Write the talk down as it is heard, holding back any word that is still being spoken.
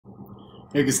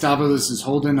Hey Gustavo, this is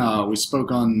Holden. We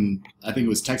spoke on, I think it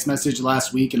was text message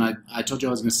last week, and I told you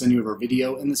I was going to send you over a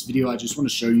video. In this video, I just want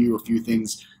to show you a few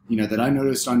things, that I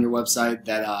noticed on your website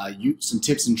that some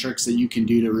tips and tricks that you can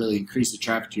do to really increase the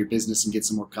traffic to your business and get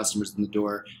some more customers in the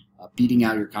door, beating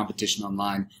out your competition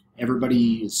online.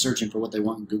 Everybody is searching for what they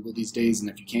want in Google these days, and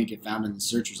if you can't get found in the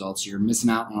search results, you're missing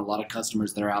out on a lot of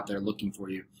customers that are out there looking for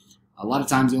you. A lot of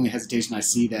times, the only hesitation I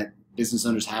see that business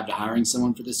owners have to hiring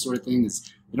someone for this sort of thing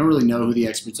is they don't really know who the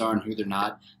experts are and who they're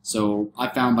not. So I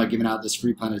found by giving out this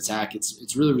free plan attack,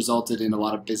 it's really resulted in a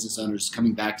lot of business owners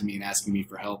coming back to me and asking me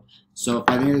for help. So if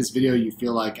by the end of this video you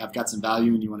feel like I've got some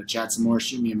value and you want to chat some more,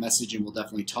 shoot me a message and we'll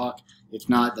definitely talk. If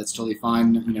not, that's totally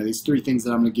fine. These three things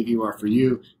that I'm going to give you are for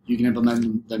you. You can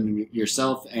implement them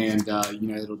yourself, and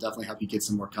it'll definitely help you get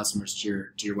some more customers to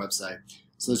your website.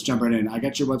 So let's jump right in. I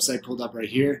got your website pulled up right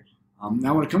here.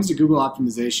 Now, when it comes to Google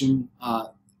optimization,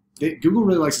 Google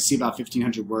really likes to see about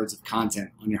 1,500 words of content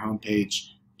on your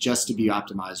homepage just to be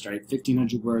optimized, right?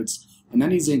 1,500 words, and that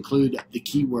needs to include the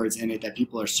keywords in it that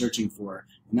people are searching for,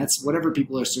 and that's whatever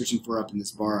people are searching for up in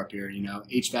this bar up here.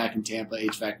 HVAC in Tampa,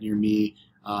 HVAC near me,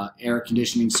 air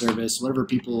conditioning service, whatever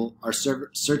people are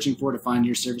searching for to find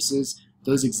your services.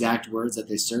 Those exact words that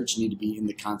they search need to be in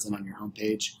the content on your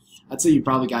homepage. I'd say you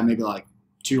probably got maybe like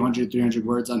 200, 300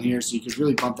 words on here, so you could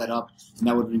really bump that up, and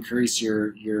that would increase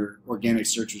your organic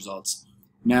search results.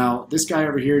 Now, this guy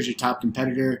over here is your top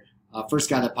competitor. First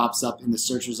guy that pops up in the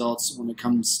search results when it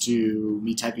comes to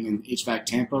me typing in HVAC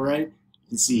Tampa, right? You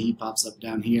can see he pops up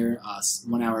down here,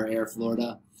 1 Hour Air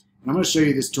Florida. And I'm going to show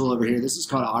you this tool over here. This is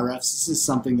called RFs. This is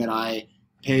something that I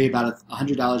pay about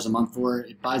 $100 a month for.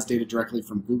 It buys data directly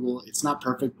from Google. It's not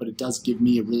perfect, but it does give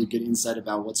me a really good insight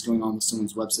about what's going on with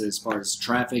someone's website as far as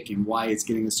traffic and why it's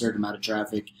getting a certain amount of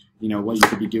traffic, what you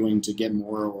could be doing to get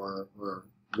more or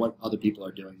what other people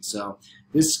are doing. So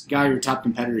this guy, your top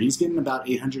competitor, he's getting about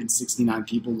 869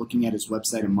 people looking at his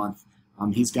website a month.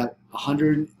 He's got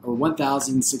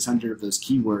 1,600 of those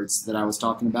keywords that I was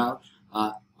talking about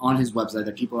on his website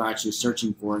that people are actually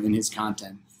searching for in his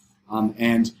content.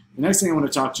 And the next thing I want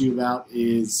to talk to you about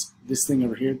is this thing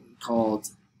over here called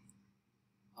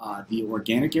the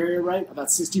organic area, right? About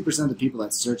 60% of the people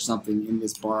that search something in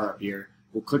this bar up here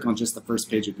will click on just the first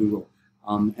page of Google.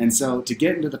 And so to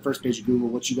get into the first page of Google,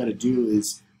 what you got to do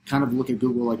is kind of look at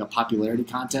Google like a popularity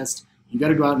contest. You got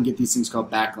to go out and get these things called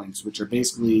backlinks, which are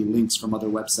basically links from other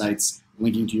websites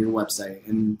linking to your website.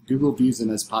 And Google views them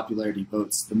as popularity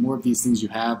votes. The more of these things you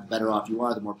have, the better off you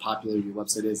are, the more popular your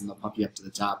website is, and they'll pump you up to the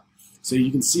top. So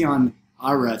you can see on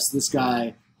RFs, this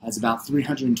guy has about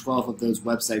 312 of those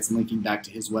websites linking back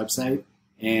to his website,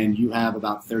 and you have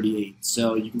about 38.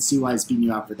 So you can see why he's beating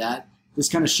you out for that. This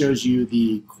kind of shows you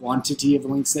the quantity of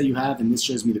links that you have, and this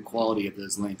shows me the quality of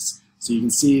those links. So you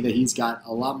can see that he's got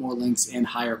a lot more links and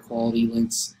higher quality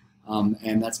links,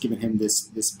 and that's given him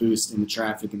this boost in the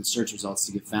traffic and the search results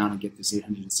to get found and get this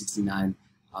 869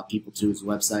 people to his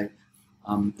website.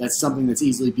 That's something that's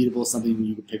easily beatable, something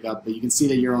you can pick up, but you can see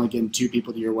that you're only getting 2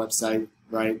 people to your website,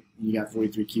 right? And you got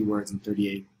 43 keywords and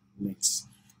 38 links.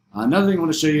 Another thing I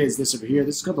want to show you is this over here.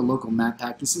 This is called the local map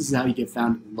pack. This is how you get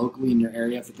found locally in your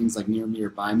area for things like near me or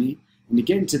by me. And to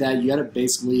get into that, you got to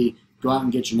basically go out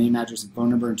and get your name, address, and phone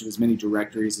number into as many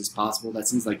directories as possible.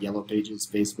 That's things like Yellow Pages,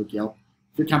 Facebook, Yelp.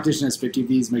 If your competition has 50 of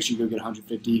these, make sure you go get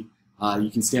 150.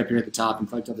 You can stay up here at the top and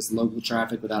collect all this local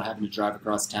traffic without having to drive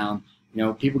across town.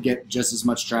 People get just as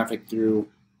much traffic through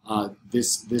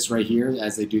this right here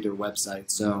as they do their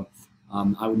website. So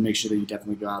I would make sure that you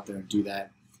definitely go out there and do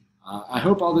that. I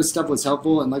hope all this stuff was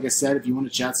helpful. And like I said, if you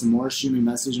want to chat some more, shoot me a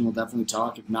message and we'll definitely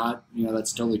talk. If not,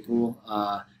 that's totally cool.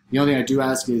 The only thing I do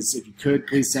ask is if you could,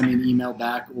 please send me an email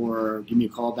back or give me a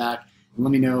call back and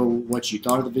let me know what you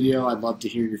thought of the video. I'd love to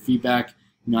hear your feedback.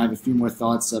 I have a few more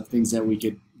thoughts of things that we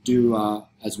could do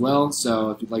as well. So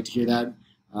if you'd like to hear that,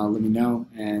 let me know,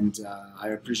 and I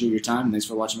appreciate your time, and thanks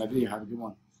for watching my video. Have a good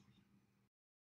one.